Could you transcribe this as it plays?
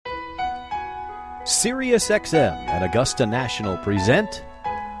SiriusXM and Augusta National present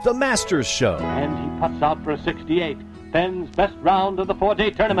The Masters Show. And he puts out for a 68. Ben's best round of the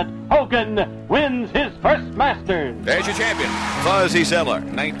 4-day tournament. Hogan wins his first Masters. There's your champion, Fuzzy Zeller,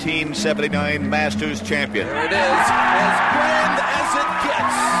 1979 Masters champion. There it is, as grand as it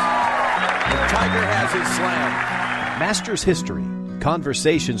gets. The Tiger has his slam. Masters history,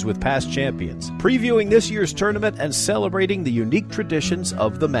 conversations with past champions, previewing this year's tournament and celebrating the unique traditions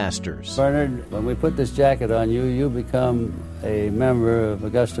of the Masters. Bernard, when we put this jacket on you, you become a member of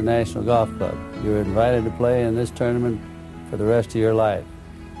Augusta National Golf Club. You're invited to play in this tournament for the rest of your life.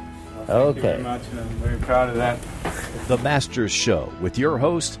 Thank you very much, and I'm very proud of that. The Masters Show with your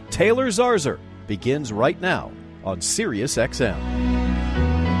host, Taylor Zarzour, begins right now on SiriusXM.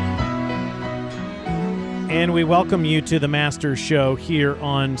 And we welcome you to the Masters Show here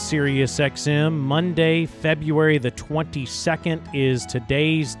on SiriusXM. Monday, February the 22nd is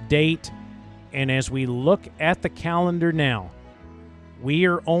today's date. And as we look at the calendar now, we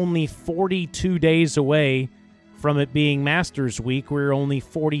are only 42 days away from it being Masters Week. We're only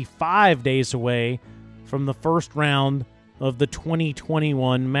 45 days away from the first round of the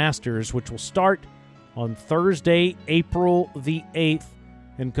 2021 Masters, which will start on Thursday, April the 8th,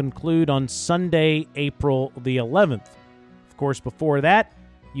 and conclude on Sunday, April the 11th. Of course, before that,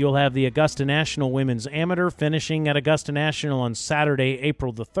 you'll have the Augusta National Women's Amateur finishing at Augusta National on Saturday,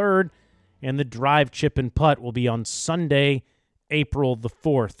 April the 3rd, and the Drive, Chip, and Putt will be on Sunday, April the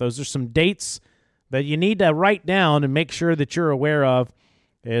 4th. Those are some dates that you need to write down and make sure that you're aware of,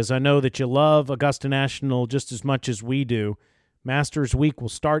 as I know that you love Augusta National just as much as we do. Masters Week will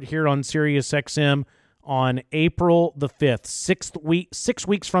start here on SiriusXM on April the 5th, 6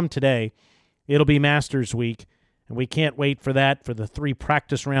 weeks from today. It'll be Masters Week, and we can't wait for that, for the 3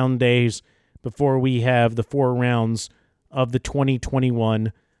 practice round days before we have the 4 rounds of the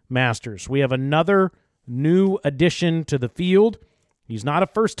 2021 Masters. We have another new addition to the field. He's not a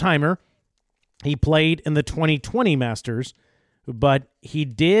first-timer. He played in the 2020 Masters, but he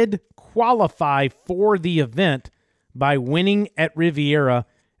did qualify for the event by winning at Riviera,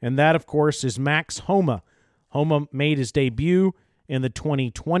 and that, of course, is Max Homa. Homa made his debut in the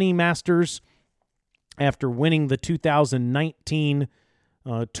 2020 Masters after winning the 2019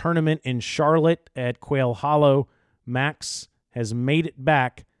 tournament in Charlotte at Quail Hollow. Max has made it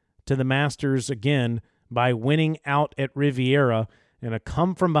back to the Masters again by winning out at Riviera in a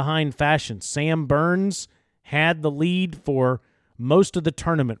come-from-behind fashion. Sam Burns had the lead for most of the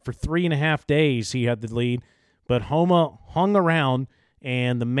tournament. For 3.5 days he had the lead, but Homa hung around,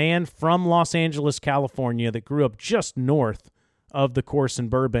 and the man from Los Angeles, California, that grew up just north of the course in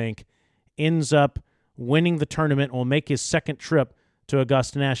Burbank, ends up winning the tournament and will make his second trip to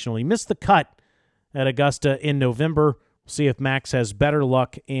Augusta National. He missed the cut at Augusta in November. We'll see if Max has better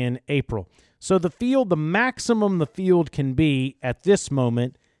luck in April. So the field, the maximum the field can be at this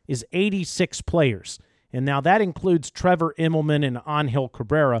moment is 86 players. And now that includes Trevor Immelman and Angel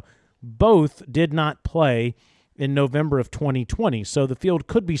Cabrera. Both did not play in November of 2020. So the field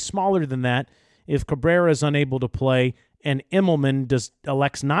could be smaller than that if Cabrera is unable to play and Immelman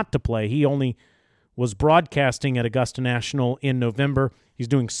elects not to play. He only was broadcasting at Augusta National in November. He's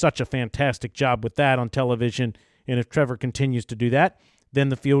doing such a fantastic job with that on television. And if Trevor continues to do that, then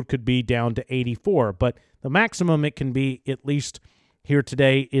the field could be down to 84. But the maximum it can be, at least here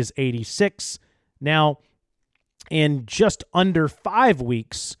today, is 86. Now, in just under 5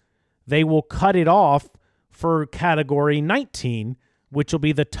 weeks, they will cut it off for Category 19, which will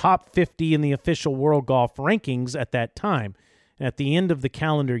be the top 50 in the official World Golf Rankings at that time. At the end of the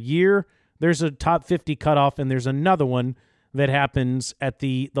calendar year, there's a top 50 cutoff, and there's another one that happens at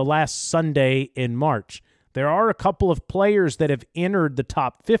the last Sunday in March. There are a couple of players that have entered the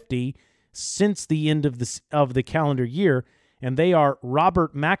top 50 since the end of the calendar year, and they are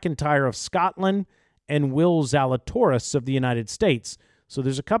Robert McIntyre of Scotland and Will Zalatoris of the United States. So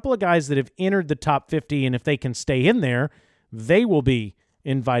there's a couple of guys that have entered the top 50, and if they can stay in there, they will be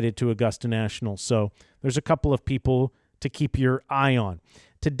invited to Augusta National. So there's a couple of people to keep your eye on.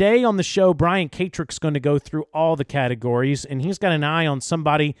 Today on the show, Brian Katrek's going to go through all the categories, and he's got an eye on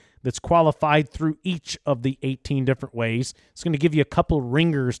somebody that's qualified through each of the 18 different ways. It's going to give you a couple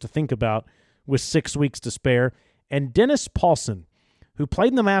ringers to think about with 6 weeks to spare. And Dennis Paulson, who played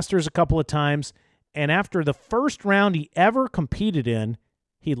in the Masters a couple of times, and after the first round he ever competed in,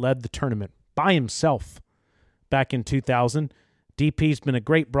 he led the tournament by himself back in 2000. DP's been a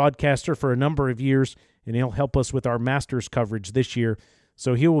great broadcaster for a number of years, and he'll help us with our Masters coverage this year.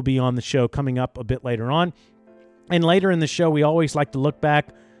 So he will be on the show coming up a bit later on. And later in the show, we always like to look back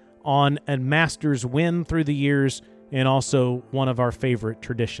on a Masters win through the years and also one of our favorite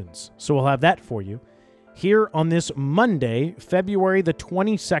traditions. So we'll have that for you here on this Monday, February the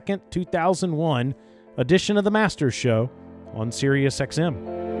 22nd, 2001 edition of the Masters Show on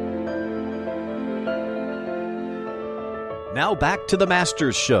SiriusXM. Now back to the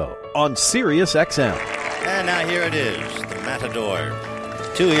Masters Show on SiriusXM. And now here it is, the Matador.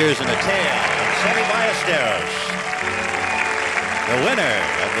 2 years and a tail, Sonny Ballesteros, the winner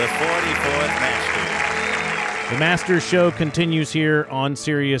of the 44th Masters. The Masters Show continues here on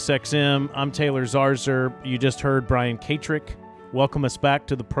SiriusXM. I'm Taylor Zarzour. You just heard Brian Katrek welcome us back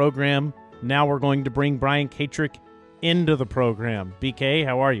to the program. Now we're going to bring Brian Katrek into the program. BK,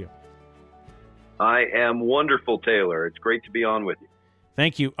 how are you? I am wonderful, Taylor. It's great to be on with you.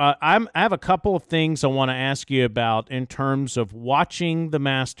 Thank you. I have a couple of things I want to ask you about in terms of watching the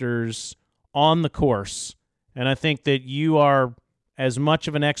Masters on the course, and I think that you are as much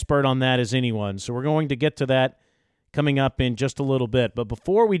of an expert on that as anyone. So we're going to get to that coming up in just a little bit. But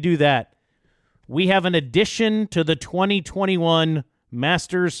before we do that, we have an addition to the 2021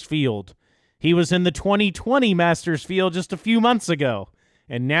 Masters field. He was in the 2020 Masters field just a few months ago,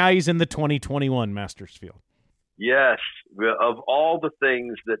 and now he's in the 2021 Masters field. Yes. Of all the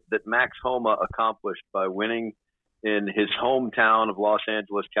things that Max Homa accomplished by winning in his hometown of Los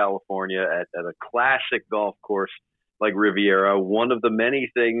Angeles, California, at a classic golf course like Riviera, one of the many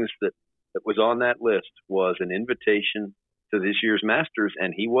things that was on that list was an invitation to this year's Masters,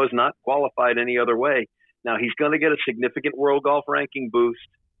 and he was not qualified any other way. Now, he's going to get a significant world golf ranking boost.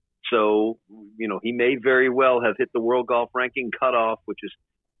 So, he may very well have hit the world golf ranking cutoff, which is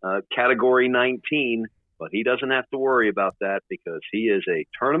category 19, but he doesn't have to worry about that because he is a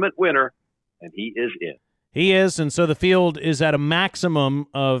tournament winner and he is in. He is, and so the field is at a maximum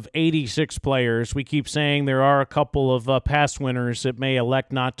of 86 players. We keep saying there are a couple of past winners that may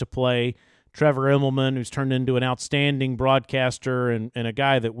elect not to play. Trevor Immelman, who's turned into an outstanding broadcaster and a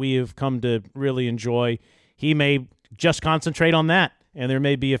guy that we have come to really enjoy, he may just concentrate on that, and there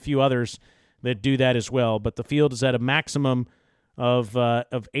may be a few others that do that as well. But the field is at a maximum of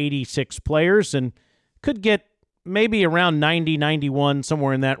 86 players and could get maybe around 90, 91,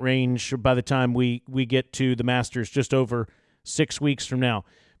 somewhere in that range by the time we get to the Masters just over 6 weeks from now.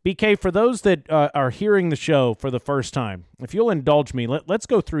 BK, for those that are hearing the show for the first time, if you'll indulge me, let's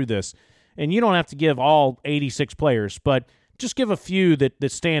go through this. And you don't have to give all 86 players, but just give a few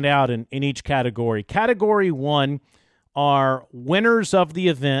that stand out in each category. Category 1 are winners of the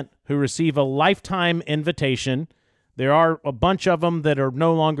event who receive a lifetime invitation. There are a bunch of them that are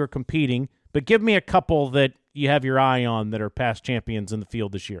no longer competing, but give me a couple that you have your eye on that are past champions in the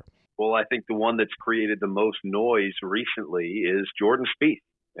field this year. Well, I think the one that's created the most noise recently is Jordan Spieth,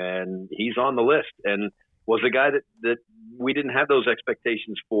 and he's on the list and was a guy that we didn't have those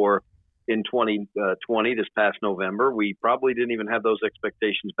expectations for in 2020, this past November. We probably didn't even have those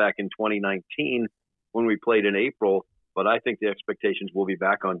expectations back in 2019 when we played in April, but I think the expectations will be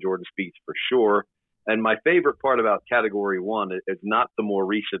back on Jordan Spieth for sure. And my favorite part about Category 1 is not the more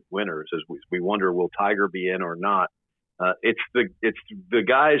recent winners, as we wonder, will Tiger be in or not? It's the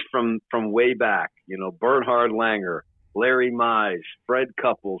guys from way back, Bernhard Langer, Larry Mize, Fred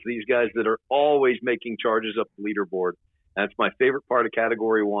Couples, these guys that are always making charges up the leaderboard. That's my favorite part of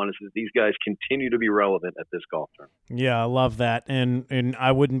Category 1 is that these guys continue to be relevant at this golf tournament. Yeah, I love that. And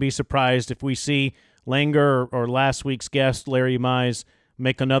I wouldn't be surprised if we see Langer or last week's guest, Larry Mize,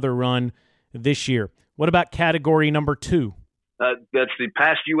 make another run this year. What about category number 2? That's the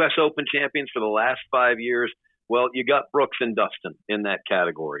past U.S. Open champions for the last 5 years. Well, you got Brooks and Dustin in that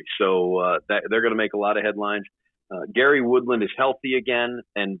category, so they're going to make a lot of headlines. Gary Woodland is healthy again,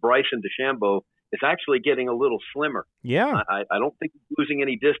 and Bryson DeChambeau is actually getting a little slimmer. Yeah. I don't think he's losing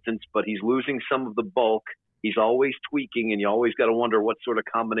any distance, but he's losing some of the bulk. He's always tweaking, and you always got to wonder what sort of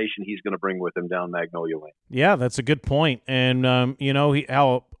combination he's going to bring with him down Magnolia Lane. Yeah, that's a good point. And,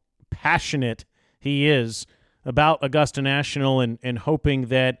 how passionate he is about Augusta National and hoping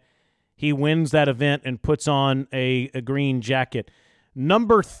that he wins that event and puts on a green jacket.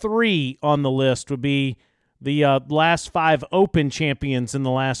 Number 3 on the list would be the last 5 Open champions in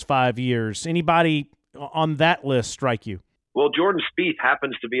the last 5 years. Anybody on that list strike you? Well, Jordan Spieth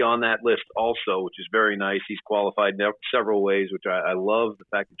happens to be on that list also, which is very nice. He's qualified several ways, which I love the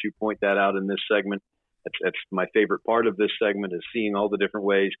fact that you point that out in this segment. That's my favorite part of this segment is seeing all the different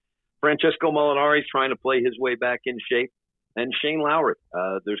ways. Francesco Molinari's trying to play his way back in shape. And Shane Lowry.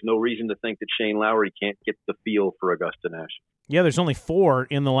 There's no reason to think that Shane Lowry can't get the feel for Augusta National. Yeah, there's only 4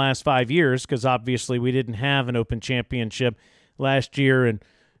 in the last 5 years because obviously we didn't have an Open Championship last year. And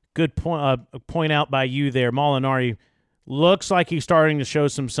good point out by you there. Molinari Looks like he's starting to show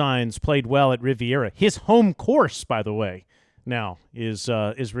some signs. Played well at Riviera. His home course, by the way, now is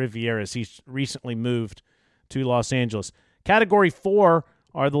Riviera's. He's recently moved to Los Angeles. Category 4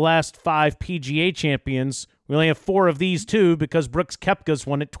 are the last 5 PGA champions. We only have 4 of these two because Brooks Koepka's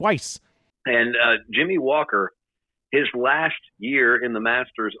won it twice. And Jimmy Walker, his last year in the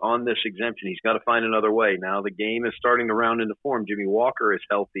Masters on this exemption, he's got to find another way. Now the game is starting to round into form. Jimmy Walker is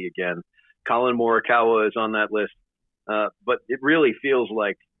healthy again. Colin Morikawa is on that list. But it really feels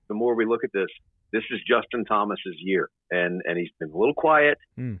like the more we look at this is Justin Thomas's year. And he's been a little quiet,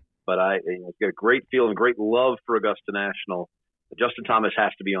 but I've got a great feel and great love for Augusta National. Justin Thomas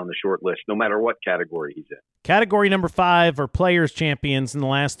has to be on the short list, no matter what category he's in. Category number 5 are Players Champions in the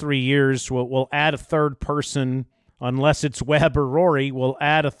last 3 years. We'll add a third person, unless it's Webb or Rory. We'll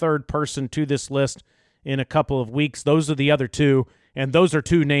add a third person to this list in a couple of weeks. Those are the other 2, and those are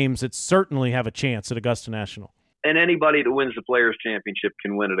 2 names that certainly have a chance at Augusta National. And anybody that wins the Players Championship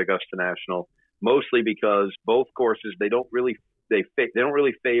can win at Augusta National, mostly because both courses they don't really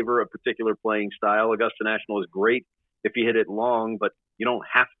favor a particular playing style. Augusta National is great if you hit it long, but you don't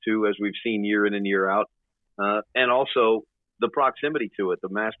have to, as we've seen year in and year out. And also the proximity to it. The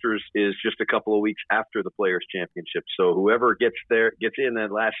Masters is just a couple of weeks after the Players Championship, so whoever gets in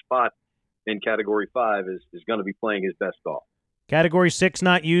that last spot in Category 5 is going to be playing his best golf. Category 6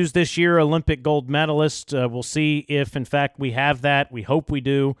 not used this year, Olympic gold medalist. We'll see if, in fact, we have that. We hope we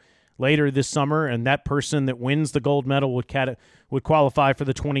do later this summer, and that person that wins the gold medal would qualify for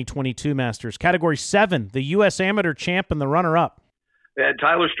the 2022 Masters. Category 7, the U.S. Amateur champ and the runner-up. Yeah,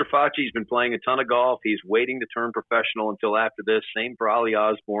 Tyler Strafacci's been playing a ton of golf. He's waiting to turn professional until after this. Same for Ali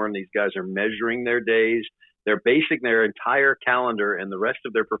Osborne. These guys are measuring their days. They're basing their entire calendar and the rest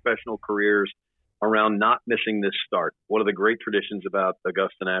of their professional careers around not missing this start. One of the great traditions about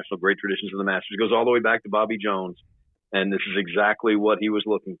Augusta National, great traditions of the Masters, goes all the way back to Bobby Jones. And this is exactly what he was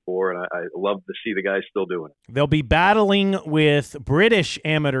looking for, and I love to see the guys still doing it. They'll be battling with British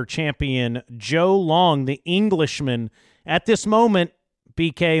amateur champion Joe Long, the Englishman. At this moment,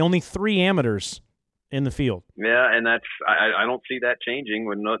 BK, only 3 amateurs in the field. Yeah, and I don't see that changing.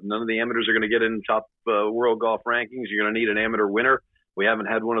 When none of the amateurs are going to get in top world golf rankings, you're going to need an amateur winner. We haven't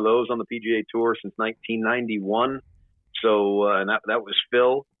had one of those on the PGA Tour since 1991. So, and that was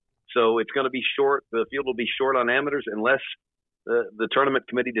Phil. So it's going to be short. The field will be short on amateurs unless the tournament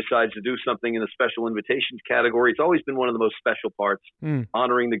committee decides to do something in the special invitations category. It's always been one of the most special parts,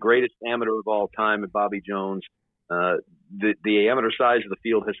 honoring the greatest amateur of all time, Bobby Jones. The amateur size of the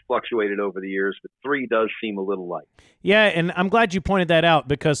field has fluctuated over the years, but 3 does seem a little light. Yeah, and I'm glad you pointed that out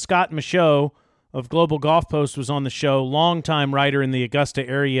because Scott Michaud of Global Golf Post was on the show, longtime writer in the Augusta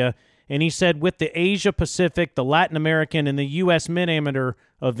area, and he said with the Asia Pacific, the Latin American, and the U.S. mid-amateur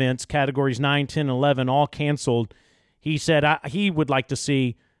events, categories 9, 10, 11, all canceled, he said he would like to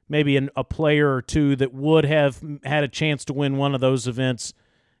see maybe a player or 2 that would have had a chance to win one of those events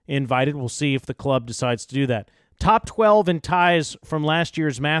invited. We'll see if the club decides to do that. Top 12 in ties from last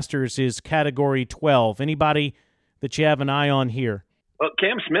year's Masters is category 12. Anybody that you have an eye on here? Well,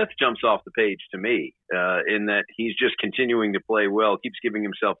 Cam Smith jumps off the page to me in that he's just continuing to play well, keeps giving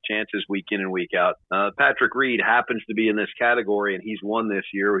himself chances week in and week out. Patrick Reed happens to be in this category, and he's won this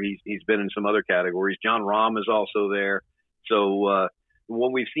year. He's been in some other categories. John Rahm is also there. So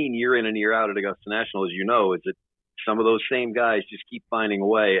what we've seen year in and year out at Augusta National, as you know, is that some of those same guys just keep finding a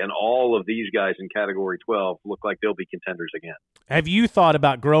way, and all of these guys in Category 12 look like they'll be contenders again. Have you thought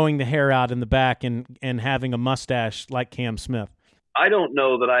about growing the hair out in the back and having a mustache like Cam Smith? I don't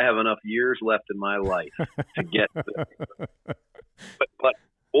know that I have enough years left in my life to get there. But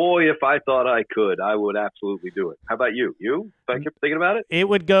boy, if I thought I could, I would absolutely do it. How about you? You? If I kept thinking about it? It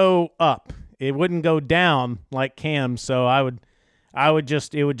would go up. It wouldn't go down like Cam, so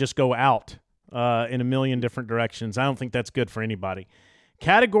it would just go out in a million different directions. I don't think that's good for anybody.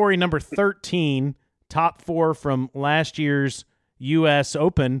 Category number 13, top 4 from last year's U.S.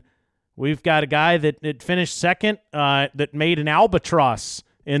 Open. We've got a guy that finished second that made an albatross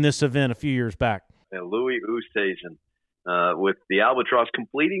in this event a few years back. Yeah, Louis Oosthuizen with the albatross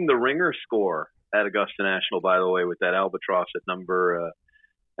completing the ringer score at Augusta National, by the way, with that albatross at number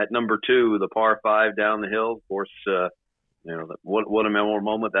 2, the par 5 down the hill. Of course, what a memorable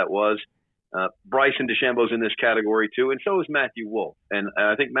moment that was. Bryson DeChambeau's in this category too, and so is Matthew Wolff. And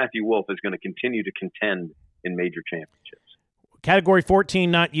I think Matthew Wolff is going to continue to contend in major championships. Category 14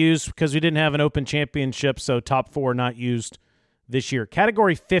 not used because we didn't have an Open Championship, so top 4 not used this year.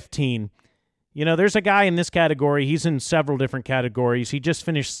 Category 15, there's a guy in this category. He's in several different categories. He just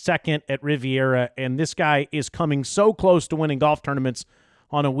finished second at Riviera, and this guy is coming so close to winning golf tournaments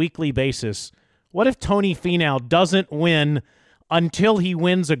on a weekly basis. What if Tony Finau doesn't win until he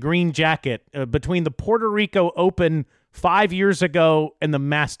wins a green jacket between the Puerto Rico Open 5 years ago and the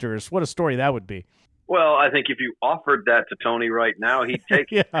Masters? What a story that would be. Well, I think if you offered that to Tony right now, he'd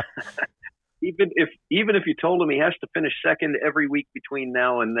take it. Yeah. Even if you told him he has to finish second every week between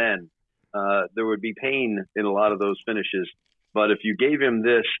now and then, there would be pain in a lot of those finishes. But if you gave him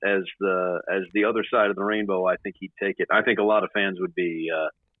this as the other side of the rainbow, I think he'd take it. I think a lot of fans would be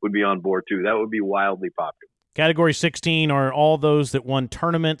on board too. That would be wildly popular. Category 16 are all those that won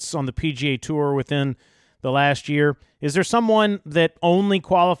tournaments on the PGA Tour within the last year. Is there someone that only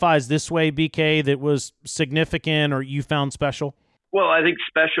qualifies this way, BK, that was significant or you found special? Well, I think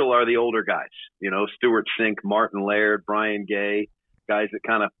special are the older guys. Stuart Sink, Martin Laird, Brian Gay, guys that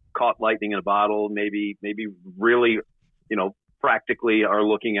kind of caught lightning in a bottle, maybe really, practically are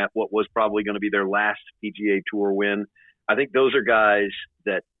looking at what was probably going to be their last PGA Tour win. I think those are guys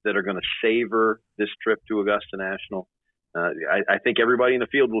that are going to savor this trip to Augusta National. I think everybody in the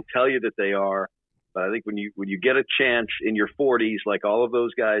field will tell you that they are, but I think when you get a chance in your 40s, like all of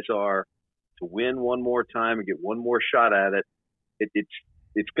those guys are, to win one more time and get one more shot at it,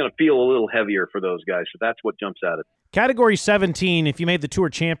 it's going to feel a little heavier for those guys. So that's what jumps out at me. Category 17, if you made the Tour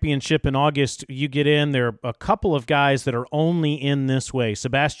Championship in August, you get in. There are a couple of guys that are only in this way: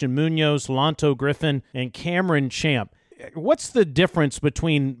 Sebastian Munoz, Lanto Griffin, and Cameron Champ. What's the difference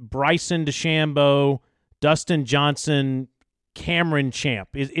between Bryson DeChambeau, Dustin Johnson, Cameron Champ?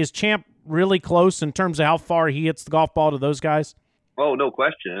 Is Champ really close in terms of how far he hits the golf ball to those guys? Oh, no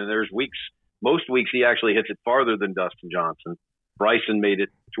question. And there's most weeks he actually hits it farther than Dustin Johnson. Bryson made it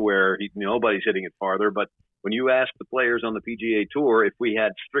to where nobody's hitting it farther. But when you ask the players on the PGA Tour, if we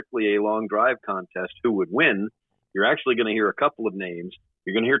had strictly a long drive contest, who would win, you're actually going to hear a couple of names.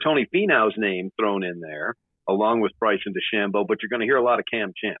 You're going to hear Tony Finau's name thrown in there, along with Bryson DeChambeau, but you're going to hear a lot of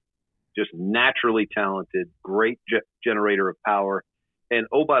Cam Champ. Just naturally talented, great generator of power. And,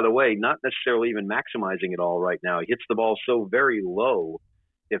 oh, by the way, not necessarily even maximizing it all right now. He hits the ball so very low.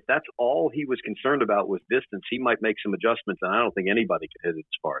 If that's all he was concerned about was distance, he might make some adjustments, and I don't think anybody can hit it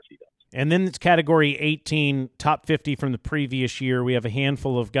as far as he does. And then it's Category 18, top 50 from the previous year. We have a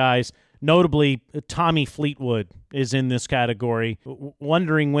handful of guys. Notably, Tommy Fleetwood is in this category.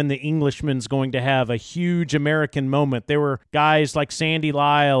 Wondering when the Englishman's going to have a huge American moment. There were guys like Sandy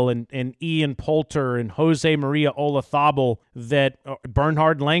Lyle and Ian Poulter and Jose Maria Olazabal that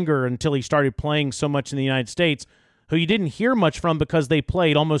Bernhard Langer, until he started playing so much in the United States, who you didn't hear much from because they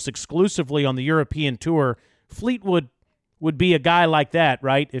played almost exclusively on the European Tour. Fleetwood would be a guy like that,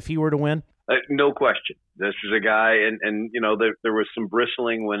 right, if he were to win? No question. This is a guy, and there was some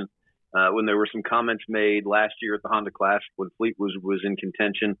bristling when there were some comments made last year at the Honda Classic when Fleetwood was in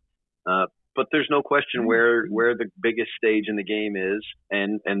contention. But there's no question where the biggest stage in the game is,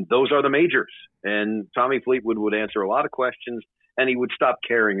 and those are the majors. And Tommy Fleetwood would answer a lot of questions, and he would stop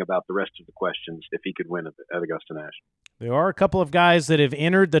caring about the rest of the questions if he could win at Augusta National. There are a couple of guys that have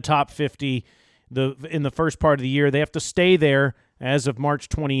entered the top 50 in the first part of the year. They have to stay there as of March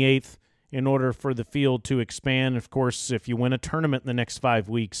 28th in order for the field to expand. Of course, if you win a tournament in the next 5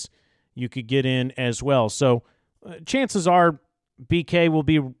 weeks, you could get in as well. So chances are BK will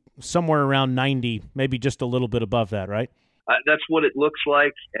be somewhere around 90, maybe just a little bit above that, right? That's what it looks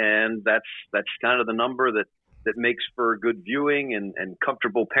like, and that's kind of the number that makes for good viewing and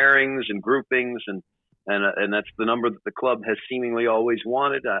comfortable pairings and groupings, and that's the number that the club has seemingly always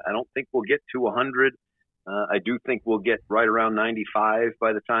wanted. I don't think we'll get to 100. I do think we'll get right around 95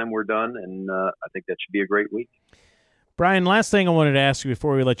 by the time we're done, and I think that should be a great week. Brian, last thing I wanted to ask you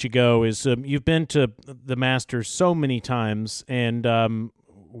before we let you go is you've been to the Masters so many times, and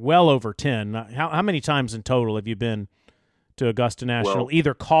well over 10. How many times in total have you been to Augusta National,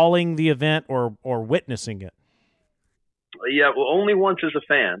 either calling the event or witnessing it? Yeah, well, only once as a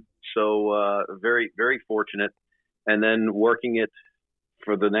fan, so very, very fortunate, and then working it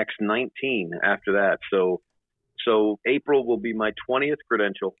for the next 19 after that. So April will be my 20th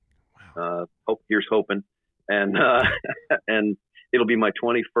credential. Wow. Here's hoping, and it'll be my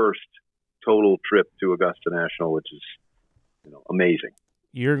 21st total trip to Augusta National, which is amazing.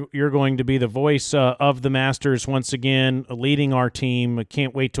 You're going to be the voice of the Masters once again, leading our team. I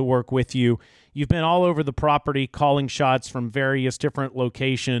can't wait to work with you. You've been all over the property calling shots from various different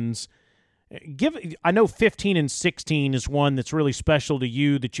locations. I know 15 and 16 is one that's really special to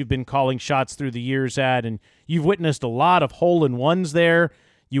you that you've been calling shots through the years at, and you've witnessed a lot of hole-in-ones there.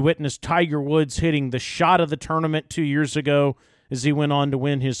 You witnessed Tiger Woods hitting the shot of the tournament 2 years ago as he went on to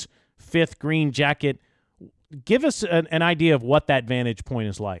win his 5th green jacket. Give us an idea of what that vantage point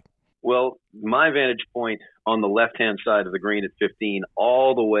is like. Well, my vantage point on the left-hand side of the green at 15,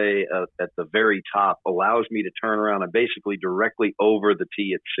 all the way at the very top, allows me to turn around. I'm basically directly over the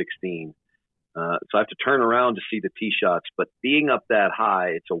tee at 16. So I have to turn around to see the tee shots. But being up that high,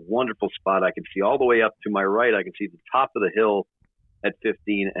 it's a wonderful spot. I can see all the way up to my right. I can see the top of the hill at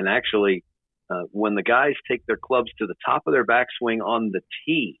 15. And actually, when the guys take their clubs to the top of their backswing on the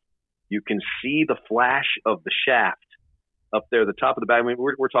tee, you can see the flash of the shaft up there, the top of the bag. I mean,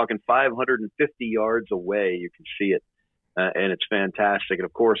 we're talking 550 yards away. You can see it, and it's fantastic. And,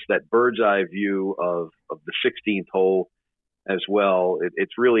 of course, that bird's eye view of the 16th hole as well.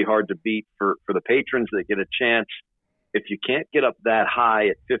 It's really hard to beat for the patrons that get a chance. If you can't get up that high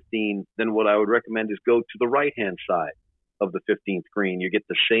at 15, then what I would recommend is go to the right-hand side of the 15th green. You get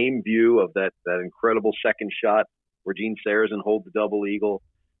the same view of that incredible second shot where Gene Sarazen holds the double eagle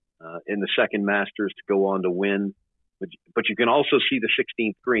in the second Masters to go on to win. But you can also see the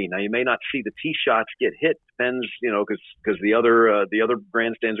 16th green. Now, you may not see the tee shots get hit, depends, because the other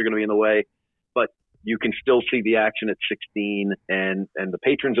grandstands are going to be in the way. But you can still see the action at 16, and the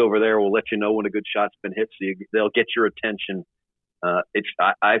patrons over there will let you know when a good shot's been hit, so they'll get your attention.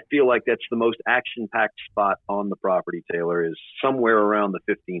 I feel like that's the most action-packed spot on the property, Taylor, is somewhere around the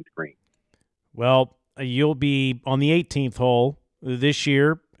 15th green. Well, you'll be on the 18th hole this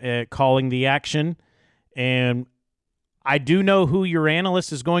year, calling the action, and I do know who your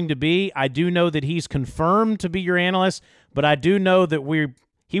analyst is going to be. I do know that he's confirmed to be your analyst, but I do know that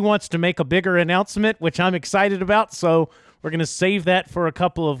he wants to make a bigger announcement, which I'm excited about, so we're going to save that for a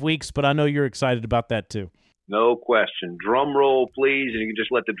couple of weeks, but I know you're excited about that too. No question. Drum roll, please, and you can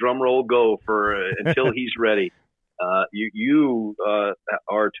just let the drum roll go until he's ready. You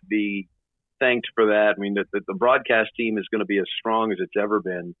are to be thanked for that. I mean, the broadcast team is going to be as strong as it's ever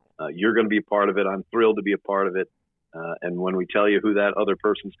been. You're going to be a part of it. I'm thrilled to be a part of it. And when we tell you who that other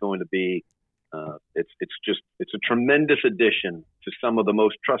person's going to be, it's a tremendous addition to some of the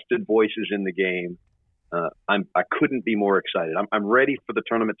most trusted voices in the game. I couldn't be more excited. I'm ready for the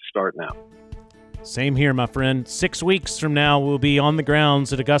tournament to start now. Same here, my friend. 6 weeks from now, we'll be on the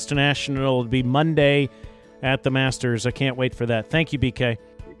grounds at Augusta National. It'll be Monday at the Masters. I can't wait for that. Thank you, BK.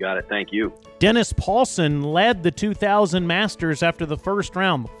 You got it. Thank you. Dennis Paulson led the 2000 Masters after the first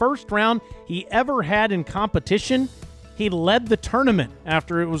round. The first round he ever had in competition, he led the tournament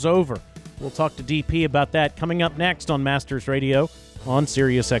after it was over. We'll talk to DP about that coming up next on Masters Radio on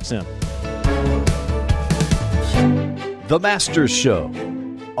SiriusXM. The Masters Show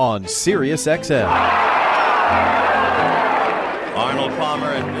on SiriusXM. Arnold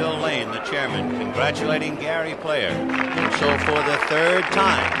Palmer and Bill Lane, the chairman, congratulating Gary Player. And so for the third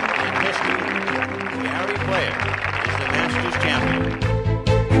time in history, Gary Player is the Masters champion.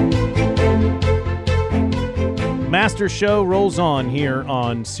 Masters Show rolls on here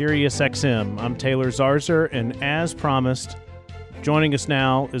on SiriusXM. I'm Taylor Zarzour, and as promised, joining us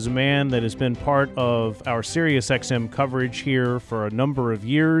now is a man that has been part of our SiriusXM coverage here for a number of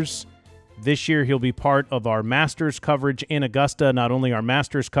years. This year, he'll be part of our Masters coverage in Augusta, not only our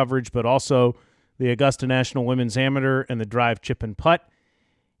Masters coverage, but also the Augusta National Women's Amateur and the Drive, Chip, and Putt.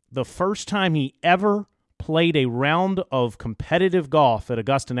 The first time he ever played a round of competitive golf at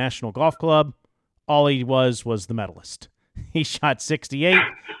Augusta National Golf Club, all he was the medalist. He shot 68,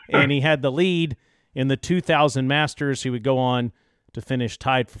 and he had the lead in the 2000 Masters. He would go on to finish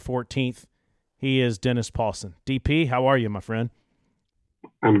tied for 14th. He is Dennis Paulson. DP, how are you, my friend?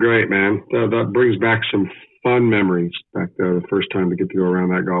 I'm great, man. That brings back some fun memories back the first time to get to go around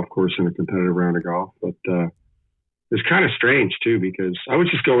that golf course in a competitive round of golf. But it's kind of strange, too, because I was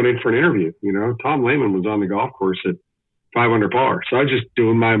just going in for an interview. Tom Lehman was on the golf course at 5 under par. So I was just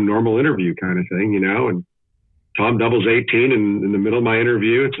doing my normal interview kind of thing, and Tom doubles 18, and in the middle of my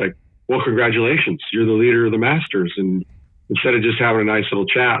interview, it's like, well, congratulations, you're the leader of the Masters. And instead of just having a nice little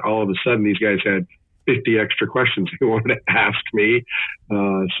chat, all of a sudden these guys had 50 extra questions they wanted to ask me.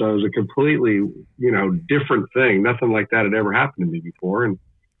 So it was a completely, different thing. Nothing like that had ever happened to me before. And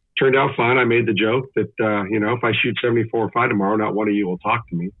turned out fine. I made the joke that, if I shoot 74 or 5 tomorrow, not one of you will talk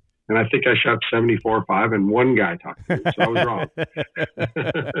to me. And I think I shot 74 or 5 and one guy talked to me. So I was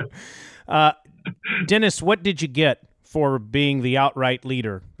wrong. Dennis, what did you get for being the outright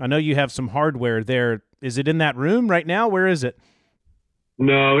leader? I know you have some hardware there. Is it in that room right now? Where is it?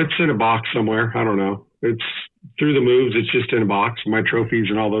 No, it's in a box somewhere. I don't know. It's through the moves. It's just in a box. My trophies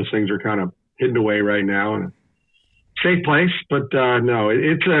and all those things are kind of hidden away right now in a safe place. But no,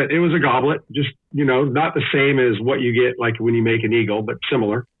 it was a goblet. Just, not the same as what you get like when you make an eagle, but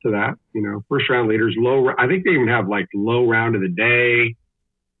similar to that. First round leaders, I think they even have like low round of the day.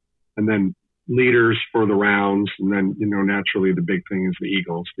 And then, leaders for the rounds. And then, naturally the big thing is the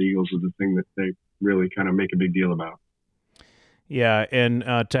Eagles. The Eagles are the thing that they really kind of make a big deal about. Yeah, and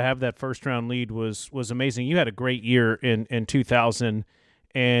to have that first-round lead was amazing. You had a great year in 2000,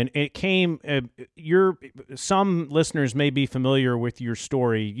 and it came some listeners may be familiar with your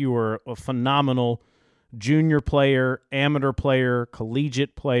story. You were a phenomenal junior player, amateur player,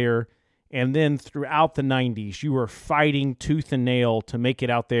 collegiate player, and then throughout the 90s, you were fighting tooth and nail to make it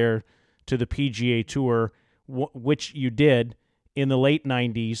out there to the PGA Tour, which you did in the late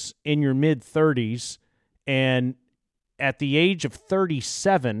 90s, in your mid-30s, and at the age of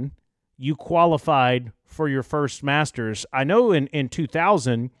 37, you qualified for your first Masters. I know in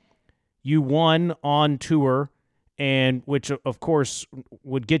 2000, you won on tour, and which, of course,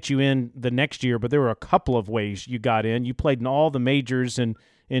 would get you in the next year, but there were a couple of ways you got in. You played in all the majors in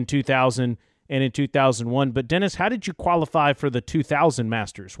 2000 and in 2001. But, Dennis, how did you qualify for the 2000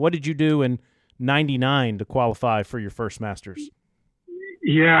 Masters? What did you do in 99 to qualify for your first Masters?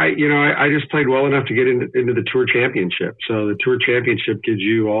 Yeah, I just played well enough to get into the Tour Championship. So the Tour Championship gives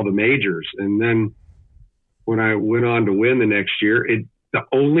you all the majors. And then when I went on to win the next year, the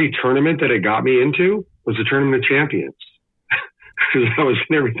only tournament that it got me into was the Tournament of Champions. Because I was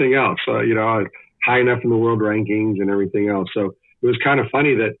in everything else. So, I was high enough in the world rankings and everything else. So it was kind of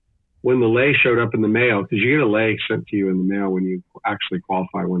funny that when the lei showed up in the mail, because you get a lei sent to you in the mail when you actually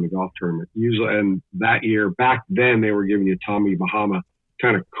qualify to win the golf tournament. Usually, and that year, back then, they were giving you Tommy Bahama,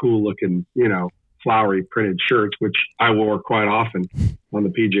 kind of cool looking, flowery printed shirts, which I wore quite often on the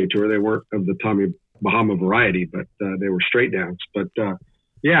PGA Tour. They weren't of the Tommy Bahama variety, but they were straight downs. But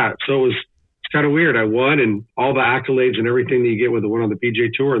yeah, so it's kind of weird. I won, and all the accolades and everything that you get with the one on the PGA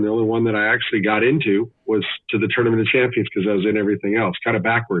Tour, and the only one that I actually got into was to the Tournament of Champions because I was in everything else. Kind of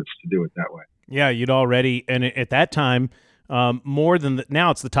backwards to do it that way. Yeah, you'd already, and at that time, more than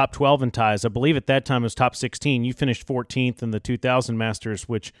now it's the top 12 in ties. I believe at that time it was top 16. You finished 14th in the 2000 Masters,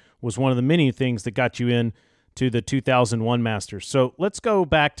 which was one of the many things that got you in to the 2001 Masters. So let's go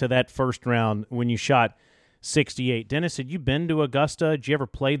back to that first round when you shot 68. Dennis, had you been to Augusta? Did you ever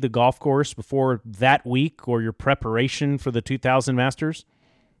play the golf course before that week or your preparation for the 2000 Masters?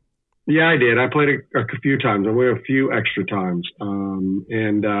 Yeah, I did. I played a few times. I went a few extra times.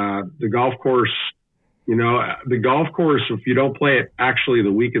 And the golf course, the golf course, if you don't play it actually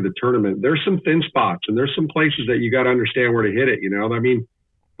the week of the tournament, there's some thin spots and there's some places that you got to understand where to hit it. I mean,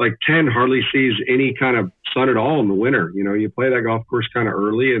 like 10 hardly sees any kind of sun at all in the winter. You play that golf course kind of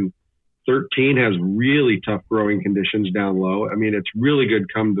early, and 13 has really tough growing conditions down low. I mean, it's really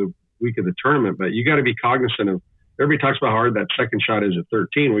good come the week of the tournament, but you got to be cognizant of, everybody talks about how hard that second shot is at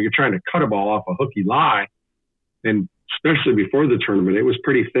 13. Well, you're trying to cut a ball off a hooky lie, and especially before the tournament, it was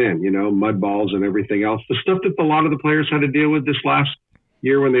pretty thin, mud balls and everything else. The stuff that a lot of the players had to deal with this last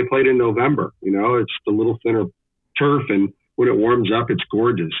year when they played in November, it's a little thinner turf, and when it warms up, it's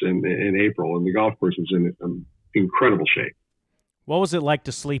gorgeous in April, and the golf course is in incredible shape. What was it like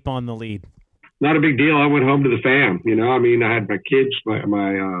to sleep on the lead? Not a big deal. I went home to the fam. I mean, I had my kids,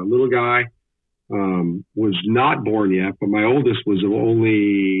 my little guy was not born yet, but my oldest was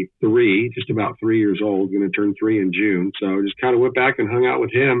only 3, just about 3 years old, going to turn 3 in June. So I just kind of went back and hung out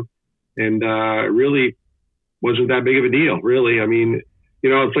with him, and it really wasn't that big of a deal, really. I mean,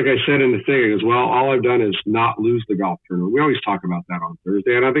 it's like I said in the thing as well, all I've done is not lose the golf tournament. We always talk about that on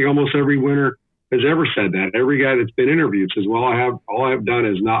Thursday, and I think almost every winner has ever said that. Every guy that's been interviewed says, well, all I've done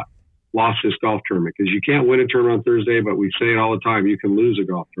is not lost this golf tournament, because you can't win a tournament on Thursday, but we say it all the time, you can lose a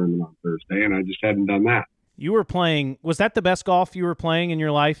golf tournament on Thursday, and I just hadn't done that. You were playing, was that the best golf you were playing in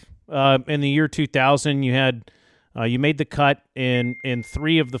your life? In the year 2000, you had you made the cut in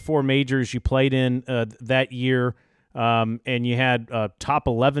 3 of the 4 majors you played in that year, and you had a top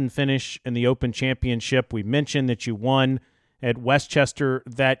 11 finish in the Open Championship. We mentioned that you won at Westchester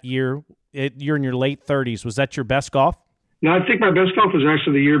that year. You're in your late 30s. Was that your best golf? No, I think my best golf was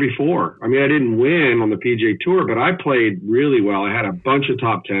actually the year before. I mean, I didn't win on the PGA Tour, but I played really well. I had a bunch of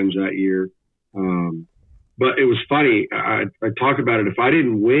top 10s that year. But it was funny. I talk about it. If I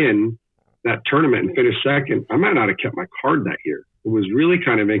didn't win that tournament and finish second, I might not have kept my card that year. It was really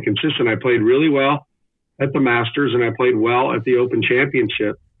kind of inconsistent. I played really well at the Masters, and I played well at the Open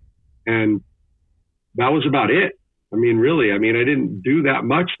Championship. And that was about it. I mean, really, I didn't do that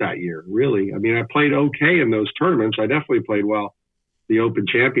much that year, really. I mean, I played okay in those tournaments. I definitely played well the Open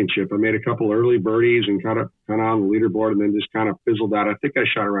Championship. I made a couple early birdies and kind of on the leaderboard, and then just kind of fizzled out. I think I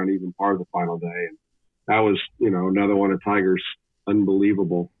shot around even par the final day. And that was, another one of Tiger's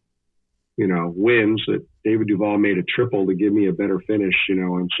unbelievable, wins, that David Duval made a triple to give me a better finish,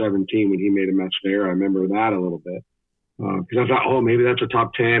 on 17 when he made a mess there. I remember that a little bit. Because I thought, oh, maybe that's a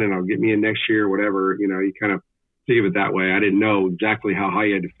top 10 and I'll get me in next year or whatever. You know, you kind of think of it that way. I didn't know exactly how high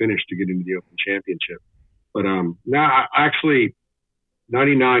you had to finish to get into the Open Championship. But actually,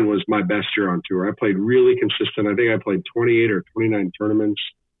 99 was my best year on tour. I played really consistent. I think I played 28 or 29 tournaments,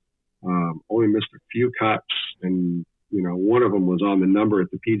 only missed a few cuts. And, you know, one of them was on the number at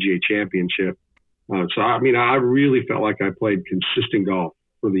the PGA Championship. So, I mean, I really felt like I played consistent golf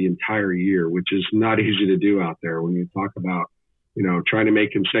for the entire year, which is not easy to do out there when you talk about, you know, trying to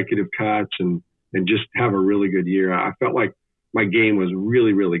make consecutive cuts and just have a really good year. I felt like my game was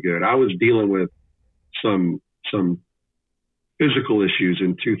really, really good. I was dealing with some physical issues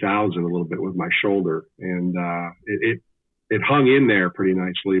in 2000 a little bit with my shoulder, and it hung in there pretty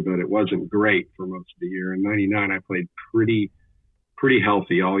nicely, but it wasn't great for most of the year. In 99, I played pretty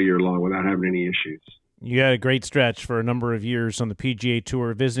healthy all year long without having any issues. You had a great stretch for a number of years on the PGA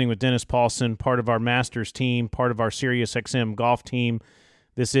Tour, visiting with Dennis Paulson, part of our Masters team, part of our SiriusXM golf team.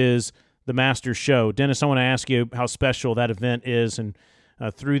 This is the Masters Show. Dennis, I want to ask you how special that event is, and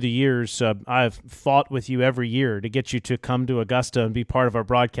through the years, I've fought with you every year to get you to come to Augusta and be part of our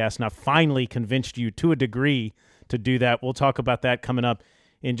broadcast, and I've finally convinced you to a degree to do that. We'll talk about that coming up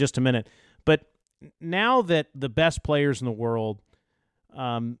in just a minute. But now that the best players in the world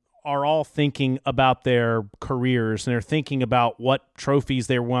are all thinking about their careers, and they're thinking about what trophies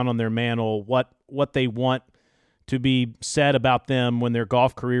they won on their mantle, what they want to be said about them when their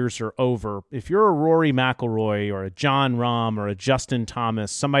golf careers are over. If you're a Rory McIlroy or a John Rahm or a Justin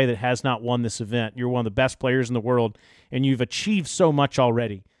Thomas, somebody that has not won this event, you're one of the best players in the world, and you've achieved so much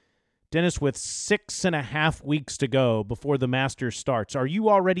already. Dennis, with 6.5 weeks to go before the Masters starts, are you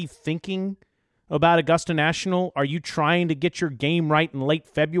already thinking about Augusta National? Are you trying to get your game right in late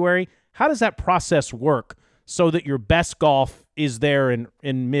February? How does that process work so that your best golf is there in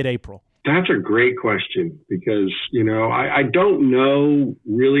mid-April? That's a great question because, you know, I don't know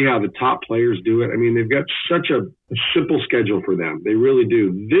really how the top players do it. I mean, they've got such a simple schedule for them. They really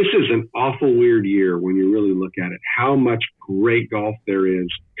do. This is an awful weird year when you really look at it, how much great golf there is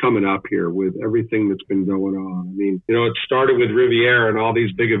coming up here with everything that's been going on. I mean, you know, it started with Riviera and all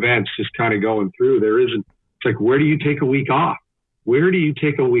these big events just kind of going through. It's like, where do you take a week off? Where do you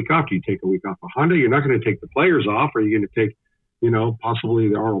take a week off? Do you take a week off of Honda? You're not going to take the players off. Are you going to take, you know, possibly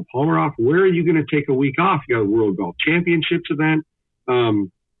the Arnold Palmer off? Where are you going to take a week off? You got a World Golf Championships event.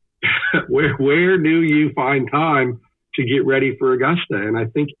 Where do you find time to get ready for Augusta? And I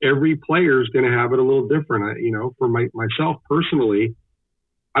think every player is going to have it a little different. You know, for myself personally,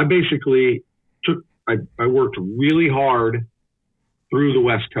 I basically I worked really hard through the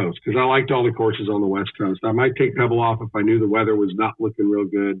West Coast because I liked all the courses on the West Coast. I might take Pebble off if I knew the weather was not looking real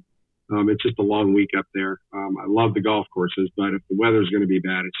good. It's just a long week up there. I love the golf courses, but if the weather's going to be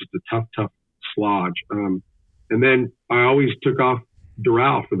bad, it's just a tough slodge. And then I always took off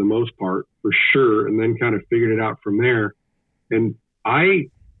Doral for the most part, for sure, and then kind of figured it out from there. And I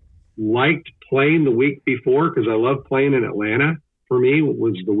liked playing the week before because I love playing in Atlanta. For me, it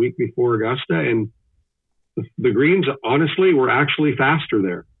was the week before Augusta, and the greens, honestly, were actually faster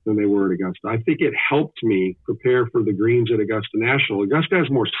there than they were at Augusta. I think it helped me prepare for the greens at Augusta National. Augusta has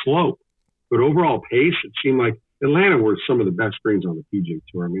more slope, but overall pace, it seemed like Atlanta were some of the best greens on the PGA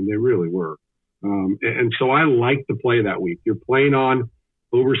Tour. I mean, they really were. And so I liked to play that week. You're playing on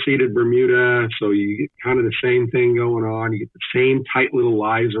overseeded Bermuda, so you get kind of the same thing going on. You get the same tight little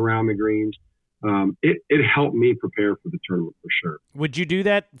lies around the greens. It helped me prepare for the tournament for sure. Would you do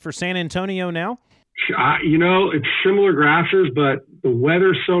that for San Antonio now? You know, it's similar grasses, but the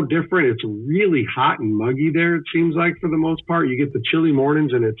weather's so different. It's really hot and muggy there, it seems like, for the most part. You get the chilly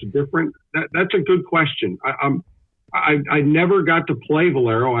mornings, and it's different. That's a good question. I never got to play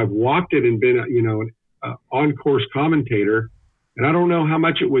Valero. I've walked it and been, you know, an on-course commentator, and I don't know how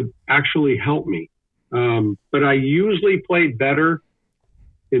much it would actually help me. But I usually played better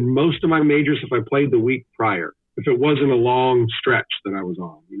in most of my majors if I played the week prior, if it wasn't a long stretch that I was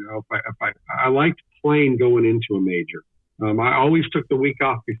on. You know, if I liked playing going into a major. I always took the week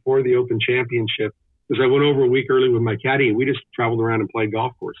off before the Open Championship because I went over a week early with my caddy, and we just traveled around and played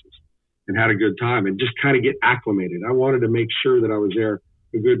golf courses and had a good time and just kind of get acclimated. I wanted to make sure that I was there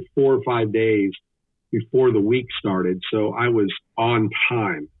a good 4 or 5 days before the week started, so I was on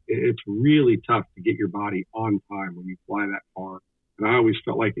time. It's really tough to get your body on time when you fly that far. And I always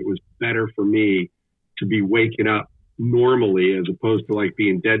felt like it was better for me to be waking up normally as opposed to like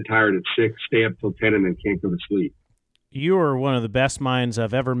being dead tired at 6, stay up till 10, and then can't go to sleep. You are one of the best minds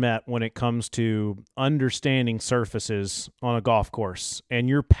I've ever met when it comes to understanding surfaces on a golf course and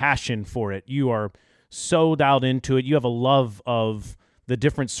your passion for it. You are so dialed into it. You have a love of the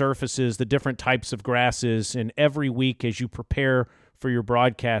different surfaces, the different types of grasses, and every week as you prepare for your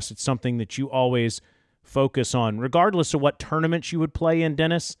broadcast, it's something that you always focus on. Regardless of what tournaments you would play in,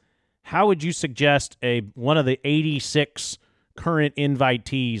 Dennis, how would you suggest one of the 86 current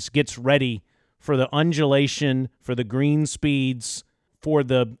invitees gets ready for the undulation, for the green speeds, for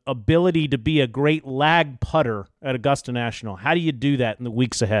the ability to be a great lag putter at Augusta National? How do you do that in the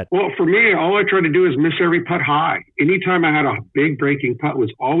weeks ahead? Well, for me, all I try to do is miss every putt high. Anytime I had a big breaking putt,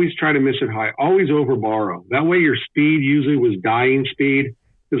 was always try to miss it high, always over borrow. That way your speed usually was dying speed.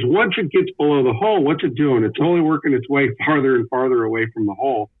 Because once it gets below the hole, what's it doing? It's only working its way farther and farther away from the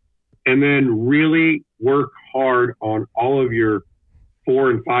hole. And then really work hard on all of your 4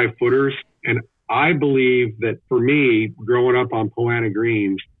 and 5 footers. And I believe that for me, growing up on Poana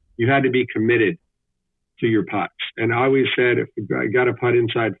greens, you had to be committed to your putts. And I always said, if you got to putt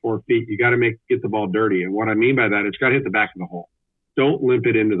inside 4 feet, you got to get the ball dirty. And what I mean by that, it's got to hit the back of the hole. Don't limp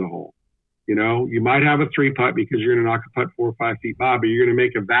it into the hole. You know, you might have a 3 putt because you're going to knock a putt 4 or 5 feet by, but you're going to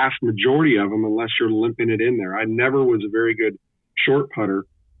make a vast majority of them unless you're limping it in there. I never was a very good short putter,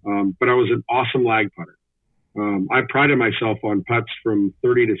 but I was an awesome lag putter. I prided myself on putts from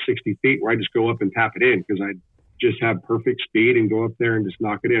 30 to 60 feet where I just go up and tap it in because I just have perfect speed and go up there and just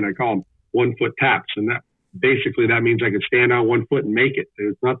knock it in. I call them 1 foot taps. And that means I could stand on 1 foot and make it.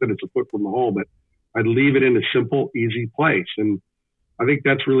 It's not that it's a foot from the hole, but I'd leave it in a simple, easy place. And I think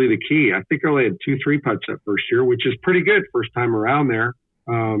that's really the key. I think I only had 2 3 putts that first year, which is pretty good first time around there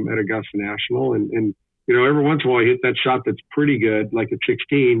at Augusta National. And you know, every once in a while you hit that shot that's pretty good, like a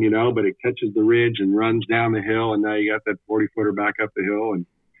 16, you know, but it catches the ridge and runs down the hill, and now you got that 40-footer back up the hill, and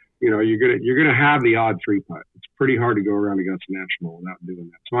you know you're gonna have the odd 3 putt. It's pretty hard to go around Augusta National without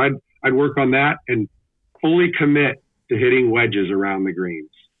doing that. So I'd work on that and fully commit to hitting wedges around the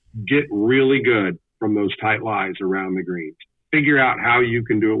greens. Get really good from those tight lies around the greens. Figure out how you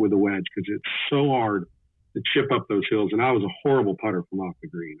can do it with a wedge because it's so hard to chip up those hills. And I was a horrible putter from off the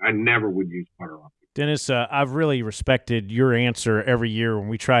green. I never would use putter off the green. Dennis, I've really respected your answer every year when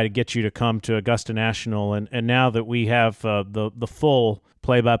we try to get you to come to Augusta National. And now that we have the full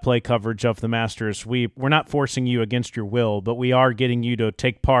play-by-play coverage of the Masters, we're not forcing you against your will, but we are getting you to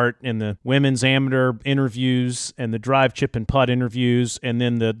take part in the women's amateur interviews and the drive, chip, and putt interviews, and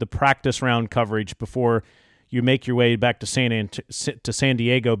then the practice round coverage before you make your way back to San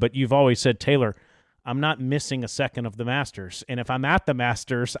Diego. But you've always said, Taylor, I'm not missing a second of the Masters. And if I'm at the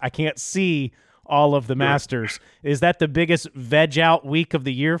Masters, I can't see all of the Masters. Is that the biggest veg out week of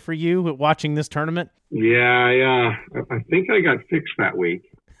the year for you watching this tournament? Yeah. I think I got fixed that week.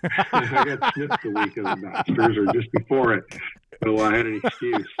 I got snipped the week of the Masters or just before it. So I had an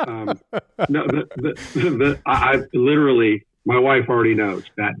excuse. I literally, my wife already knows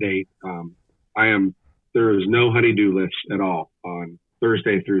that date. There is no honey-do list at all on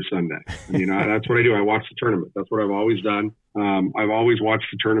Thursday through Sunday. You know, that's what I do. I watch the tournament. That's what I've always done. I've always watched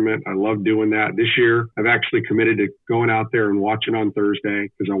the tournament. I love doing that. This year, I've actually committed to going out there and watching on Thursday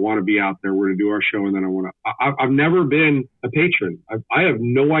because I want to be out there. We're going to do our show, and then I've never been a patron. I have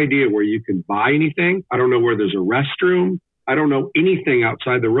no idea where you can buy anything. I don't know where there's a restroom. I don't know anything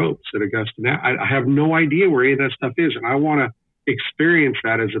outside the ropes at Augusta. I have no idea where any of that stuff is, and I want to experience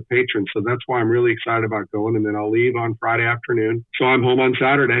that as a patron. So that's why I'm really excited about going. And then I'll leave on Friday afternoon. So I'm home on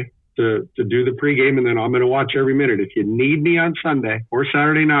Saturday to do the pregame, and then I'm going to watch every minute. If you need me on Sunday or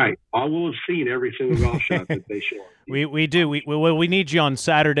Saturday night, I will have seen every single golf shot that they show. We do. We need you on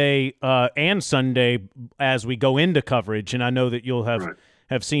Saturday and Sunday as we go into coverage, and I know that you'll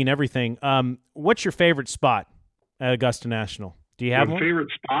have seen everything. What's your favorite spot at Augusta National? Do you have one? Favorite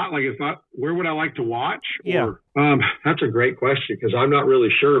spot? Like, where would I like to watch? Yeah. That's a great question because I'm not really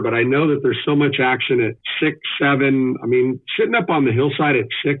sure, but I know that there's so much action at 6, 7. I mean, sitting up on the hillside at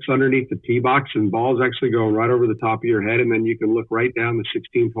 6 underneath the tee box and balls actually going right over the top of your head, and then you can look right down the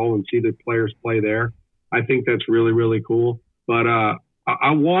 16th hole and see the players play there. I think that's really, really cool. But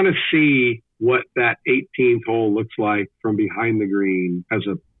I want to see what that 18th hole looks like from behind the green as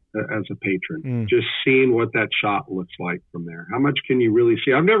a patron, just seeing what that shot looks like from there. How much can you really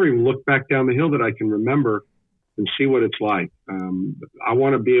see? I've never even looked back down the hill that I can remember and see what it's like. I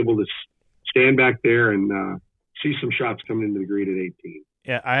want to be able to stand back there and see some shots coming into the green at 18.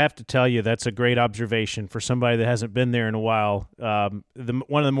 Yeah, I have to tell you, that's a great observation for somebody that hasn't been there in a while. One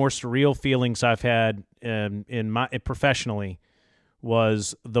of the more surreal feelings I've had professionally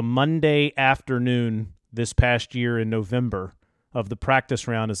was the Monday afternoon this past year in November of the practice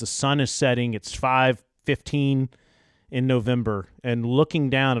round as the sun is setting. It's 5:15 in November, and looking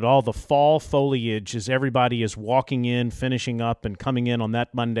down at all the fall foliage as everybody is walking in, finishing up, and coming in on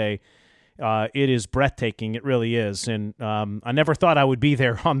that Monday. It is breathtaking. It really is. And I never thought I would be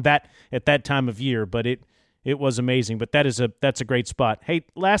there at that time of year, but it was amazing. But that's a great spot. Hey,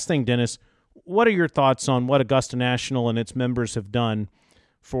 last thing, Dennis, what are your thoughts on what Augusta National and its members have done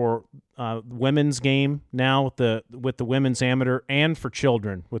for women's game now with the women's amateur, and for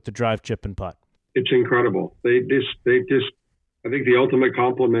children with the drive, chip, and putt? It's incredible. They just I think the ultimate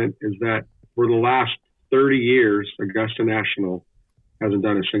compliment is that for the last 30 years, Augusta National hasn't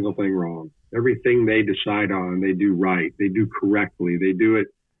done a single thing wrong. Everything they decide on, they do right. They do correctly. They do it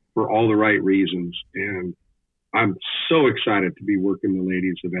for all the right reasons. And I'm so excited to be working the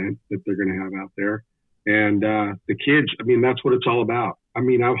ladies event that they're going to have out there. And the kids, I mean, that's what it's all about. I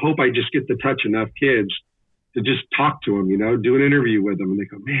mean, I hope I just get to touch enough kids to just talk to them, do an interview with them. And they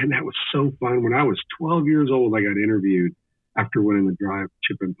go, man, that was so fun. When I was 12 years old, I got interviewed after winning the drive,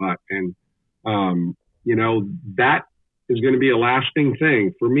 chip, and putt. And, that is going to be a lasting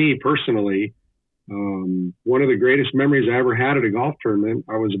thing for me personally. One of the greatest memories I ever had at a golf tournament,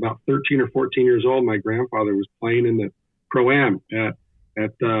 I was about 13 or 14 years old. My grandfather was playing in the Pro-Am at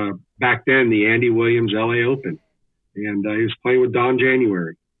back then, the Andy Williams LA Open. And he was playing with Don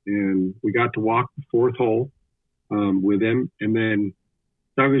January. And we got to walk the fourth hole with him. And then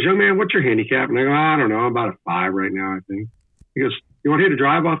Don goes, young man, what's your handicap? And I go, I don't know. I'm about a 5 right now, I think. He goes, you want to hit a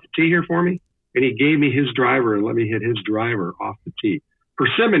drive off the tee here for me? And he gave me his driver and let me hit his driver off the tee.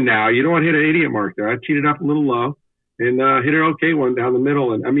 Persimmon now, you don't want to hit an idiot mark there. I teed it up a little low and hit an okay one down the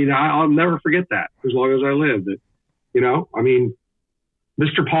middle. And I mean, I'll never forget that as long as I live.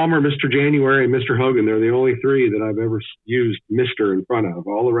 Mr. Palmer, Mr. January, and Mr. Hogan, they're the only 3 that I've ever used Mr. in front of.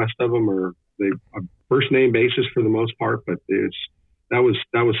 All the rest of them are a first name basis for the most part, but that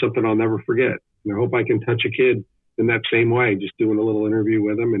was something I'll never forget. And I hope I can touch a kid in that same way, just doing a little interview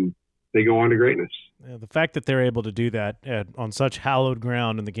with them, and they go on to greatness. Yeah, the fact that they're able to do that on such hallowed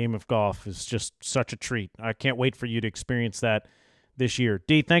ground in the game of golf is just such a treat. I can't wait for you to experience that this year.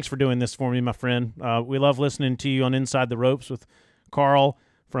 D, thanks for doing this for me, my friend. We love listening to you on Inside the Ropes with Carl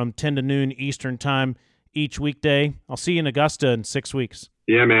from 10 to noon Eastern time each weekday. I'll see you in Augusta in 6 weeks.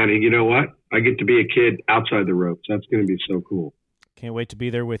 Yeah, man. And you know what? I get to be a kid outside the ropes. That's going to be so cool. Can't wait to be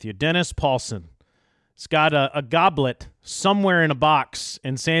there with you. Dennis Paulson. He's got a goblet somewhere in a box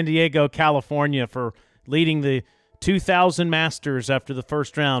in San Diego, California for leading the 2000 Masters after the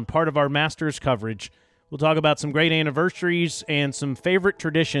first round, part of our Masters coverage. We'll talk about some great anniversaries and some favorite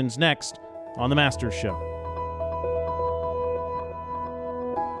traditions next on The Masters Show.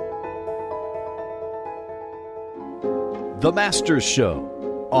 The Masters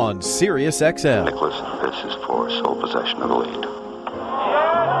Show on SiriusXM. Nicholas, this is for sole possession of the lead.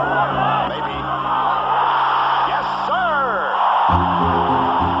 Maybe. Yes, sir!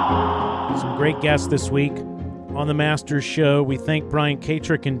 Some great guests this week on The Masters Show. We thank Brian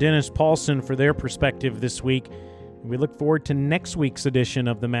Katrek and Dennis Paulson for their perspective this week. We look forward to next week's edition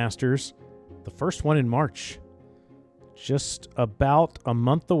of The Masters, the first one in March. Just about a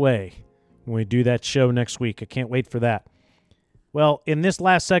month away when we do that show next week. I can't wait for that. Well, in this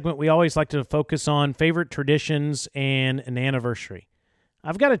last segment, we always like to focus on favorite traditions and an anniversary.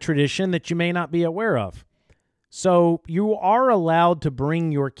 I've got a tradition that you may not be aware of. So you are allowed to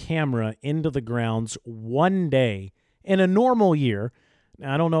bring your camera into the grounds one day in a normal year.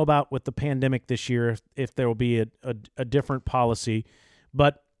 Now, I don't know about with the pandemic this year if there will be a different policy,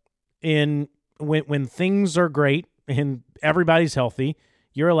 but when things are great and everybody's healthy,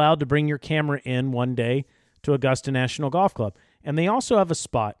 you're allowed to bring your camera in one day to Augusta National Golf Club. And they also have a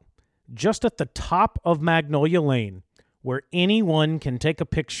spot just at the top of Magnolia Lane where anyone can take a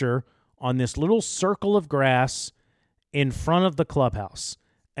picture on this little circle of grass in front of the clubhouse.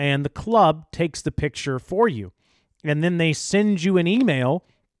 And the club takes the picture for you. And then they send you an email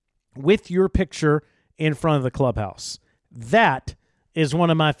with your picture in front of the clubhouse. That is one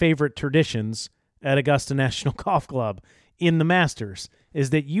of my favorite traditions at Augusta National Golf Club in the Masters,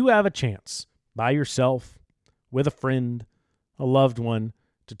 is that you have a chance by yourself, with a friend, a loved one,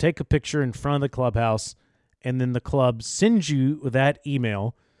 to take a picture in front of the clubhouse, and then the club sends you that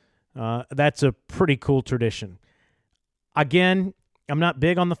email. That's a pretty cool tradition. Again, I'm not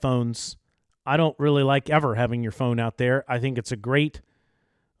big on the phones. I don't really like ever having your phone out there. I think it's a great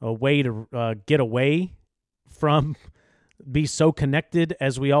way to get away from be so connected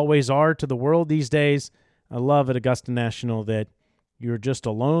as we always are to the world these days. I love at Augusta National that you're just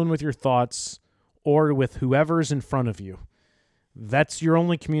alone with your thoughts or with whoever's in front of you. That's your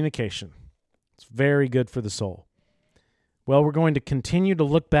only communication. It's very good for the soul. Well, we're going to continue to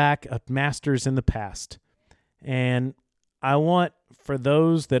look back at Masters in the past. And I want, for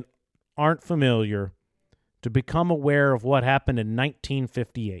those that aren't familiar, to become aware of what happened in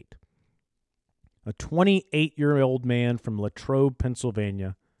 1958. a 28-year-old man from Latrobe,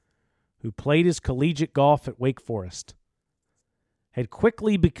 Pennsylvania, who played his collegiate golf at Wake Forest, had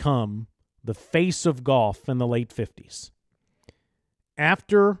quickly become the face of golf in the late 50s.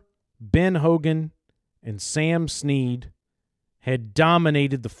 After Ben Hogan and Sam Snead had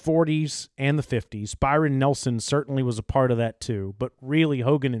dominated the 40s and the 50s, Byron Nelson certainly was a part of that too, but really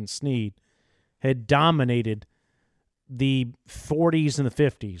Hogan and Snead had dominated the 40s and the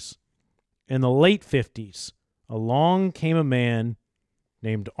 50s. In the late 50s, along came a man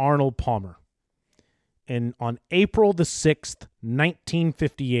named Arnold Palmer. And on April the 6th,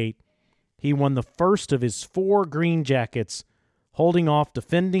 1958, he won the first of his 4 green jackets, holding off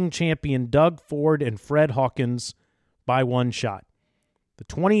defending champion Doug Ford and Fred Hawkins by 1 shot. The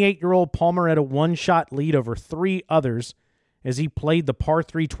 28-year-old Palmer had a 1-shot lead over 3 others as he played the par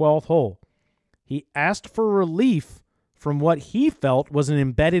 3 12th hole. He asked for relief from what he felt was an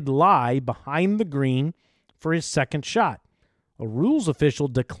embedded lie behind the green for his second shot. A rules official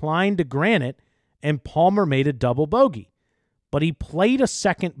declined to grant it, and Palmer made a double bogey. But he played a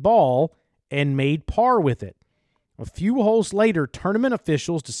second ball and made par with it. A few holes later, tournament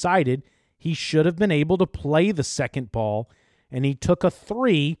officials decided he should have been able to play the second ball, and he took a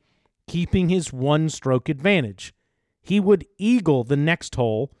 3, keeping his 1-stroke advantage. He would eagle the next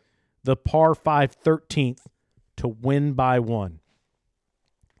hole, the par 5 13th, to win by 1.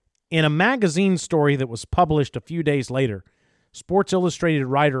 In a magazine story that was published a few days later, Sports Illustrated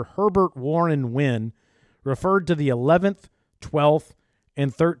writer Herbert Warren Wynn referred to the 11th, 12th,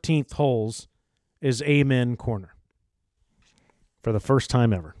 and 13th holes as Amen Corner. For the first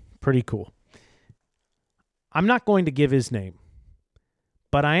time ever. Pretty cool. I'm not going to give his name,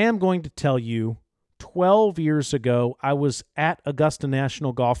 but I am going to tell you 12 years ago, I was at Augusta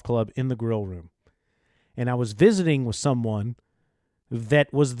National Golf Club in the grill room, and I was visiting with someone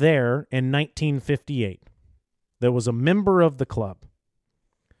that was there in 1958. There was a member of the club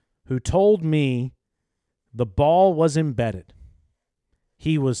who told me the ball was embedded.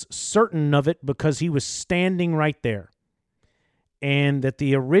 He was certain of it because he was standing right there. And that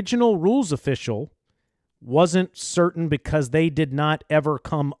the original rules official wasn't certain because they did not ever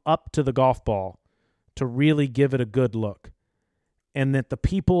come up to the golf ball to really give it a good look. And that the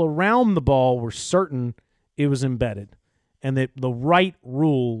people around the ball were certain it was embedded and that the right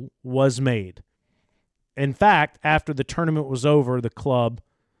rule was made. In fact, after the tournament was over, the club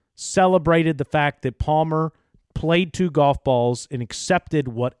celebrated the fact that Palmer played 2 golf balls and accepted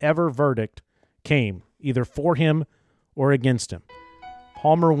whatever verdict came, either for him or against him.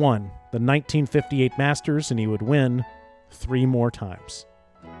 Palmer won the 1958 Masters, and he would win 3 more times.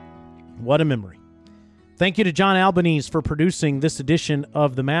 What a memory. Thank you to John Albanese for producing this edition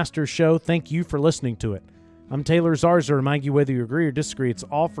of The Masters Show. Thank you for listening to it. I'm Taylor Zarzour. Remind you, whether you agree or disagree, it's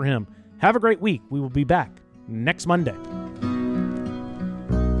all for him. Have a great week. We will be back next Monday.